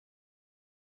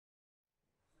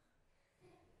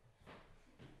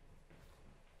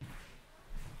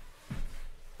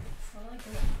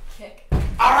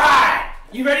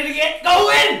You ready to get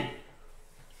going?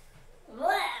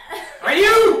 Are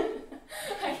you?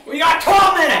 We got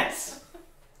 12 minutes.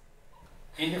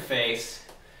 In your face.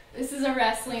 This is a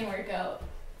wrestling workout.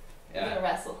 Yeah. We're gonna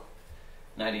wrestle.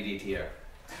 90 DTR.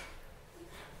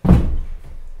 Well,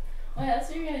 that's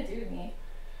what you're gonna do to me.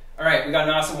 All right, we got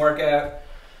an awesome workout.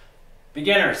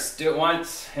 Beginners, do it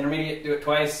once. Intermediate, do it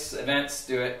twice. Advanced,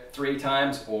 do it 3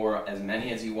 times or as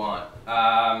many as you want.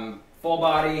 Full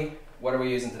body, what are we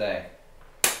using today?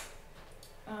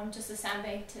 Just a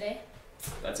sandbag today.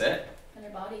 That's it? And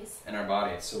our bodies. And our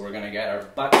bodies. So we're gonna get our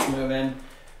butts moving.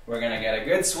 We're gonna get a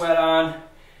good sweat on.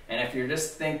 And if you're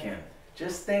just thinking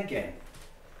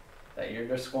that you're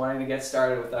just wanting to get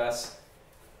started with us,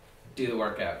 do the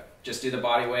workout. Just do the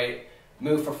body weight,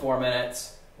 move for 4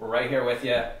 minutes. We're right here with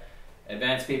you.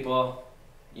 Advanced people,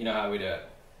 you know how we do it.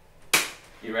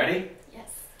 You ready? Yes.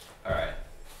 All right.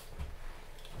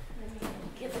 Let me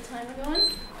get the timer going.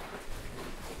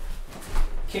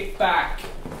 Kick back.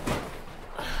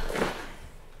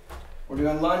 We're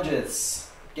doing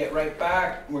lunges. Get right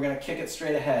back. We're gonna kick it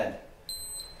straight ahead.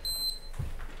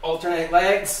 Alternate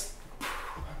legs.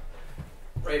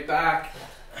 Right back.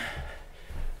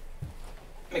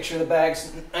 Make sure the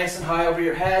bag's nice and high over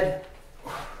your head.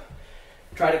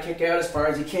 Try to kick out as far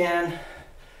as you can.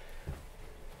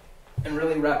 And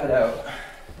really wrap it out.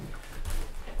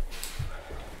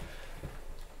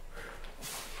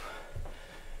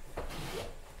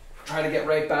 Try to get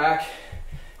right back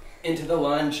into the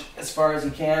lunge as far as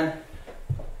you can.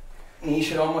 Knee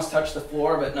should almost touch the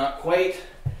floor, but not quite.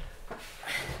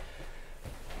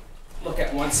 Look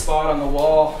at one spot on the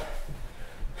wall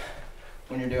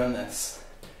when you're doing this.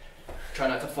 Try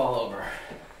not to fall over.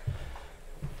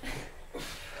 You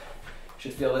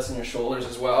should feel this in your shoulders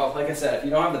as well. Like I said, if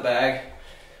you don't have the bag,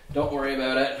 don't worry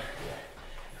about it.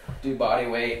 Do body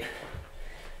weight.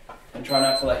 And try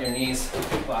not to let your knees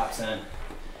collapse in.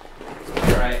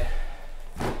 All right.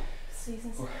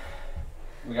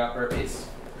 We got burpees.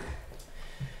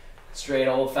 Straight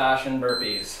old-fashioned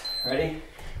burpees. Ready?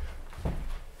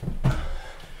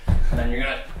 And then you're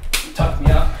gonna tuck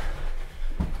me up.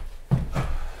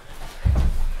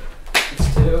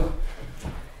 That's 2.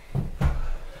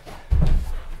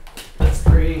 That's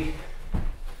 3.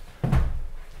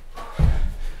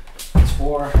 That's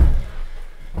 4.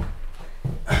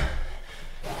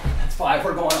 That's 5.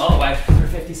 We're going all the way for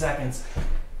 50 seconds.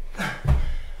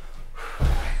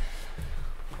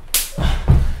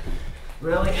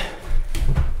 Really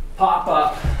pop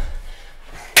up.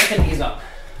 Get the knees up.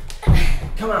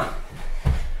 Come on.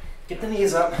 Get the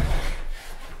knees up.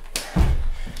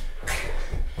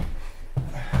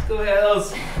 Go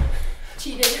Hills.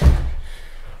 Cheated.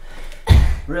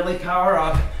 Really power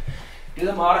up. Do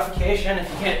the modification if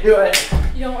you can't do it.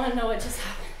 You don't want to know what just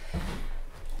happened.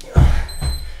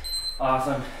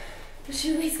 Awesome. The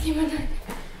shoelace came undone.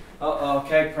 Uh-oh,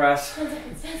 keg press. 10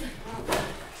 seconds, 10 seconds.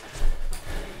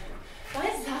 Why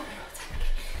is that?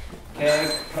 Keg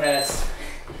press.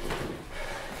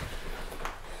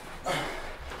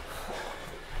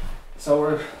 So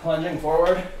we're plunging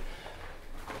forward.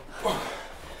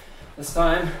 This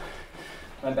time,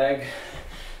 my bag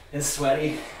is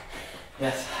sweaty.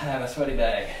 Yes, I have a sweaty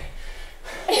bag.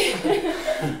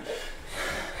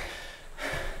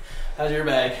 How's your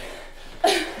bag?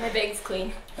 My bag's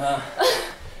clean. I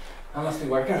must be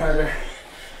working harder.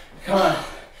 Come on.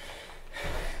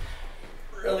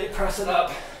 Really press it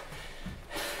up.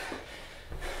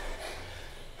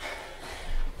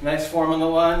 Nice form on the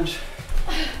lunge.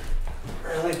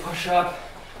 Really push up.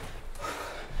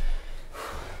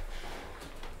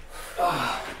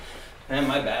 Oh, man,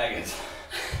 my bag is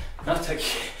not to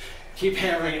keep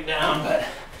hammering it down, but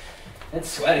it's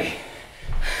sweaty.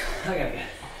 I gotta get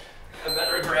a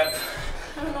better grip.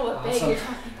 I don't know what bag you're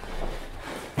talking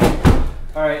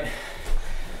about. All right,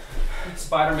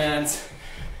 Spider-Man's.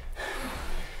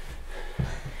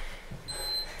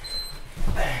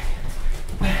 Bang,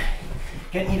 bang.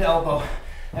 Get knee to elbow.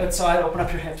 Outside, open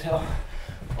up your hip tail.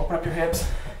 Open up your hips.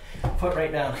 Foot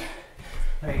right down.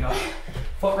 There you go.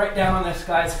 Foot right down on this,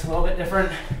 guys. It's a little bit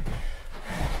different.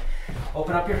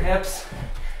 Open up your hips.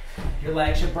 Your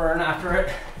leg should burn after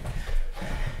it.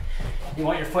 You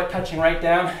want your foot touching right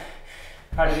down.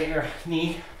 Try to get your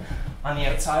knee on the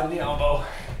outside of the elbow.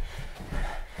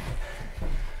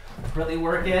 Really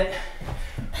work it.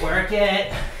 Work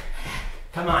it.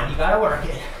 Come on, you gotta work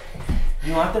it.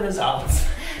 You want the results.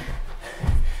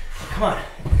 Come on.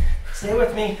 Stay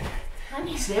with me. I'm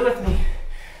here. Stay with me.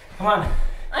 Come on.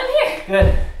 I'm here.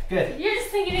 Good. Good. You're just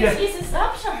thinking excuses.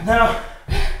 Stop, Sean. No.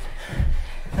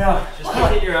 No. Just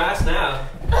kicking your ass now.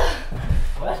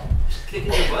 What? Just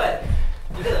kicking your butt.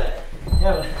 Look at that.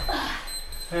 Yeah, but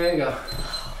There you go.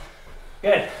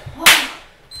 Good.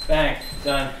 Bang,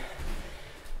 done.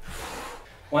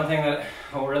 One thing that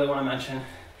I really want to mention,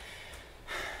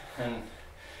 and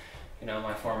you know,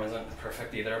 my form isn't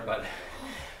perfect either, but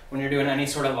when you're doing any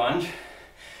sort of lunge,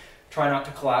 try not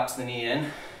to collapse the knee in.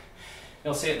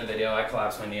 You'll see it in the video, I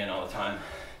collapse my knee in all the time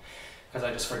because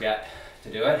I just forget to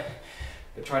do it.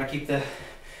 But try to keep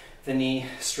the knee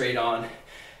straight on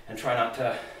and try not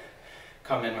to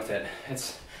come in with it.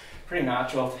 It's pretty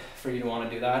natural for you to want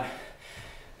to do that,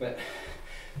 but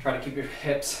try to keep your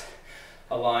hips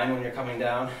aligned when you're coming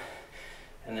down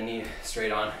and the knee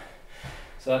straight on.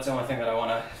 So that's the only thing that I want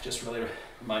to just really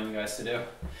remind you guys to do.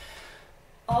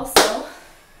 Also,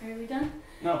 are we done?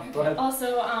 No, go ahead.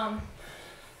 Also,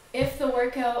 if the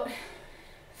workout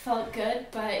felt good,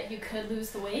 but you could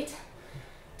lose the weight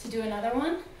to do another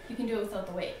one, you can do it without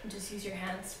the weight. Just use your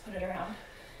hands, put it around.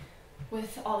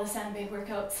 With all the sandbag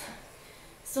workouts,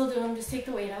 still do them, just take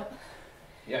the weight out.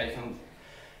 Yeah, you can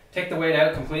take the weight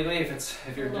out completely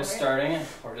if you're just starting it,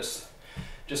 or just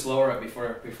lower it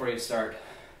before you start.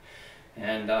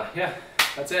 And yeah,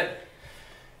 that's it.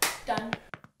 Done.